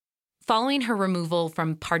Following her removal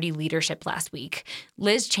from party leadership last week,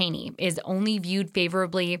 Liz Cheney is only viewed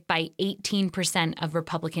favorably by 18% of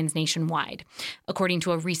Republicans nationwide, according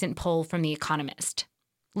to a recent poll from The Economist.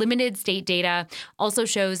 Limited state data also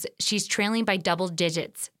shows she's trailing by double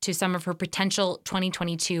digits to some of her potential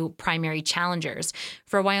 2022 primary challengers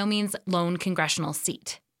for Wyoming's lone congressional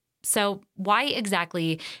seat. So why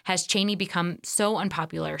exactly has Cheney become so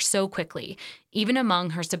unpopular so quickly, even among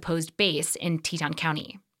her supposed base in Teton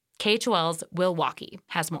County? KHOL's Will Walkey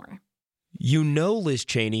has more. You know Liz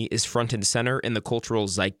Cheney is front and center in the cultural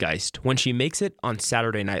zeitgeist when she makes it on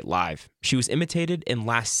Saturday Night Live. She was imitated in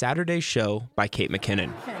last Saturday's show by Kate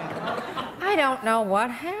McKinnon. I don't know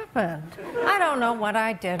what happened. I don't know what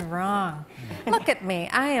I did wrong. Look at me.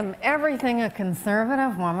 I am everything a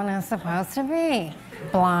conservative woman is supposed to be.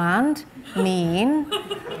 Blonde, mean.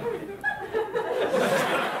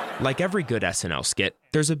 Like every good SNL skit,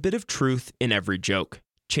 there's a bit of truth in every joke.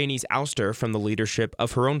 Cheney's ouster from the leadership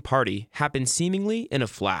of her own party happened seemingly in a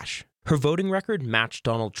flash. Her voting record matched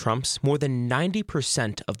Donald Trump's more than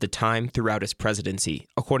 90% of the time throughout his presidency,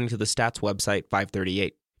 according to the stats website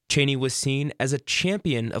 538. Cheney was seen as a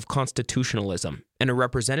champion of constitutionalism and a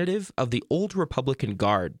representative of the old Republican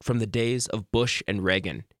Guard from the days of Bush and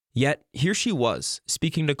Reagan. Yet, here she was,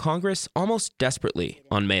 speaking to Congress almost desperately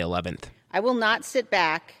on May 11th. I will not sit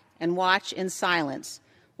back and watch in silence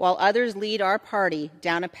while others lead our party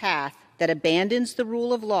down a path that abandons the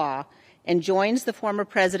rule of law and joins the former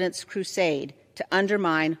president's crusade to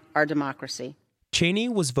undermine our democracy. Cheney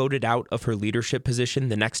was voted out of her leadership position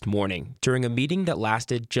the next morning during a meeting that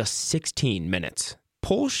lasted just 16 minutes.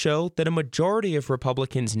 Polls show that a majority of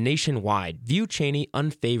Republicans nationwide view Cheney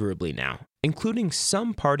unfavorably now, including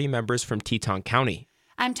some party members from Teton County.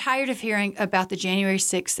 I'm tired of hearing about the January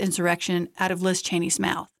 6th insurrection out of Liz Cheney's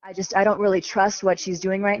mouth. I don't really trust what she's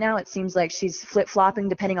doing right now. It seems like she's flip-flopping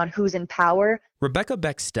depending on who's in power. Rebecca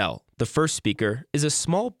Bextel, the first speaker, is a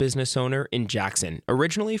small business owner in Jackson,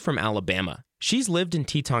 originally from Alabama. She's lived in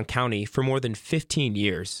Teton County for more than 15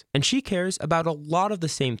 years, and she cares about a lot of the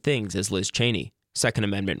same things as Liz Cheney: Second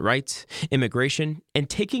Amendment rights, immigration, and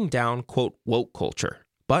taking down, quote, woke culture.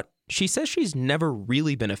 But she says she's never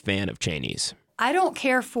really been a fan of Cheney's. I don't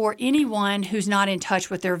care for anyone who's not in touch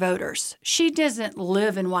with their voters. She doesn't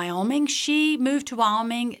live in Wyoming. She moved to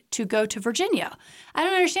Wyoming to go to Virginia. I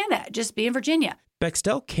don't understand that. Just be in Virginia.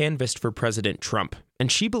 Bextel canvassed for President Trump,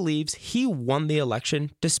 and she believes he won the election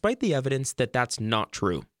despite the evidence that that's not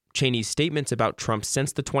true. Cheney's statements about Trump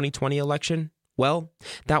since the 2020 election, well,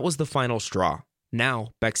 that was the final straw.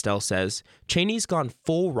 Now, Bextel says, Cheney's gone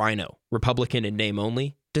full rhino, Republican in name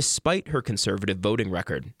only, despite her conservative voting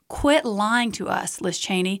record. Quit lying to us, Liz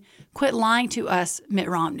Cheney. Quit lying to us, Mitt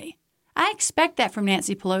Romney. I expect that from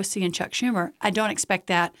Nancy Pelosi and Chuck Schumer. I don't expect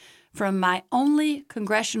that from my only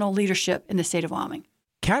congressional leadership in the state of Wyoming.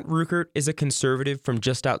 Kat Ruckert is a conservative from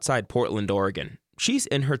just outside Portland, Oregon. She's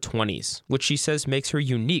in her 20s, which she says makes her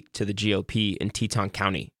unique to the GOP in Teton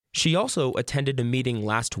County. She also attended a meeting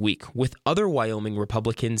last week with other Wyoming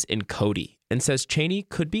Republicans in Cody and says Cheney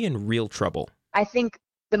could be in real trouble. I think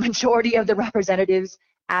the majority of the representatives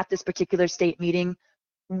at this particular state meeting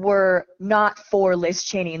were not for Liz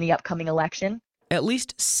Cheney in the upcoming election. At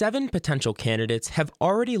least 7 potential candidates have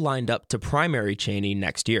already lined up to primary Cheney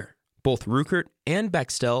next year. Both Ruckert and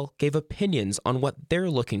Bextel gave opinions on what they're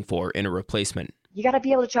looking for in a replacement. You got to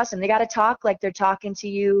be able to trust them. They got to talk like they're talking to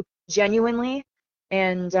you genuinely.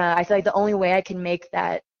 And I feel like the only way I can make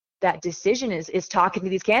that decision is talking to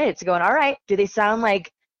these candidates, going, all right, do they sound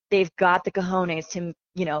like they've got the cojones to,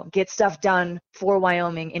 get stuff done for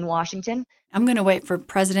Wyoming in Washington? I'm going to wait for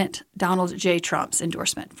President Donald J. Trump's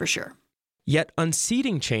endorsement for sure. Yet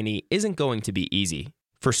unseating Cheney isn't going to be easy.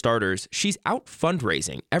 For starters, she's out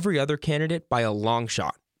fundraising every other candidate by a long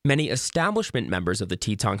shot. Many establishment members of the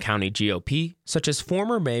Teton County GOP, such as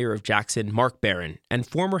former mayor of Jackson, Mark Barron, and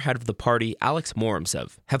former head of the party, Alex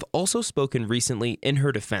Moromsev, have also spoken recently in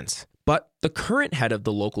her defense. But the current head of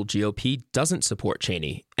the local GOP doesn't support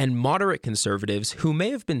Cheney, and moderate conservatives who may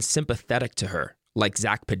have been sympathetic to her, like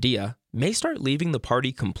Zach Padilla, may start leaving the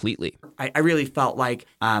party completely. I really felt like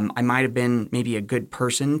I might have been maybe a good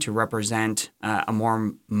person to represent a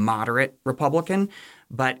more moderate Republican,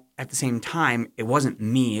 but at the same time, it wasn't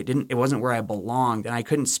me. It wasn't where I belonged, and I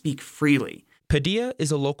couldn't speak freely. Padilla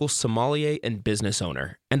is a local sommelier and business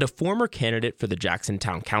owner, and a former candidate for the Jackson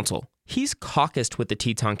Town Council. He's caucused with the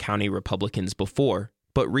Teton County Republicans before,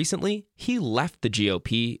 but recently he left the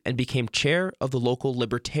GOP and became chair of the local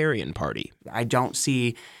Libertarian Party. I don't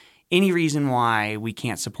see any reason why we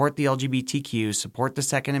can't support the LGBTQ, support the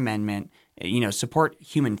Second Amendment, support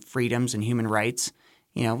human freedoms and human rights,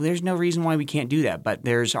 there's no reason why we can't do that. But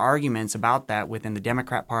there's arguments about that within the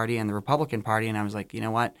Democrat Party and the Republican Party. And I was like, you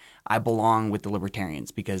know what? I belong with the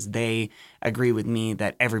Libertarians because they agree with me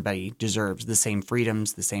that everybody deserves the same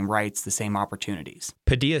freedoms, the same rights, the same opportunities.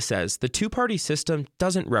 Padilla says the two-party system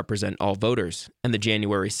doesn't represent all voters, and the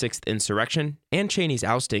January 6th insurrection and Cheney's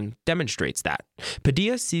ousting demonstrates that.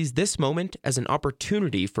 Padilla sees this moment as an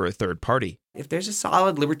opportunity for a third party. If there's a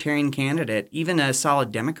solid Libertarian candidate, even a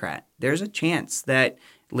solid Democrat, there's a chance that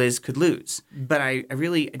Liz could lose. But I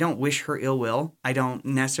don't wish her ill will. I don't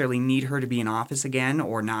necessarily need her to be in office again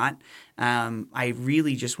or not. I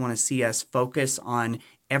really just want to see us focus on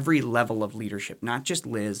every level of leadership, not just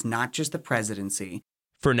Liz, not just the presidency.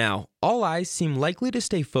 For now, all eyes seem likely to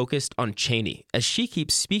stay focused on Cheney as she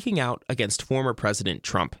keeps speaking out against former President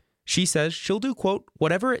Trump. She says she'll do, quote,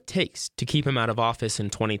 whatever it takes to keep him out of office in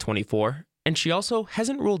 2024. And she also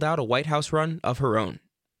hasn't ruled out a White House run of her own.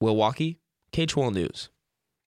 Will Walkey, KHOL News.